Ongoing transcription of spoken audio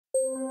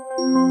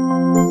My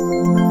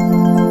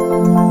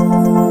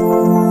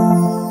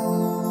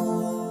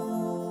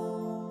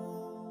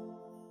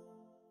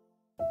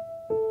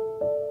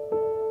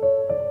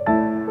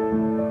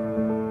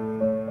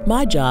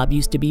job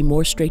used to be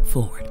more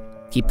straightforward.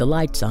 Keep the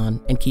lights on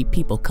and keep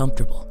people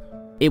comfortable.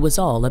 It was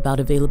all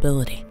about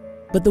availability.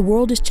 But the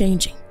world is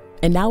changing,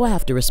 and now I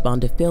have to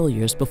respond to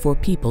failures before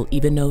people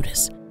even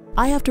notice.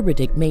 I have to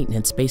predict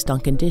maintenance based on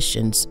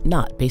conditions,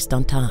 not based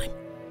on time.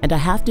 And I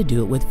have to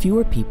do it with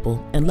fewer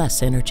people and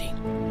less energy.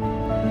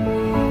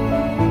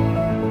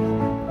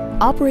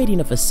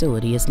 Operating a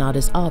facility is not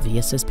as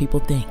obvious as people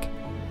think.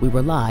 We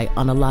rely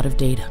on a lot of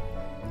data.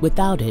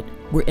 Without it,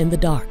 we're in the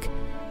dark.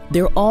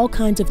 There are all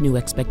kinds of new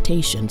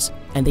expectations,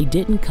 and they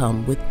didn't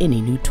come with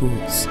any new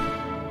tools.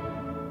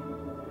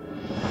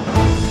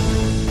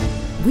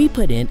 We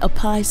put in a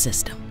PI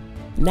system.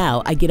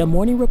 Now I get a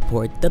morning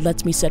report that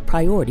lets me set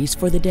priorities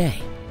for the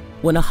day.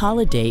 When a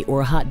holiday or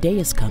a hot day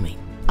is coming,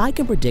 I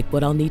can predict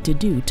what I'll need to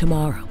do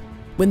tomorrow.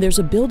 When there's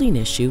a building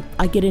issue,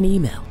 I get an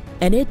email,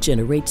 and it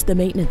generates the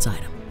maintenance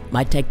item.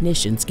 My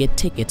technicians get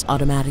tickets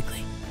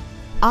automatically.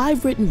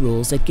 I've written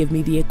rules that give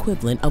me the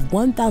equivalent of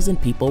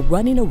 1,000 people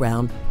running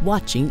around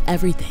watching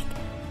everything.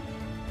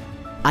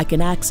 I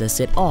can access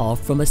it all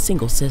from a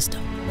single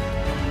system.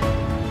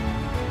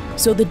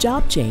 So the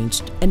job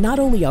changed, and not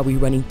only are we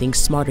running things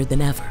smarter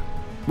than ever,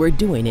 we're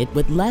doing it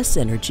with less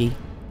energy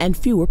and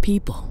fewer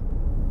people.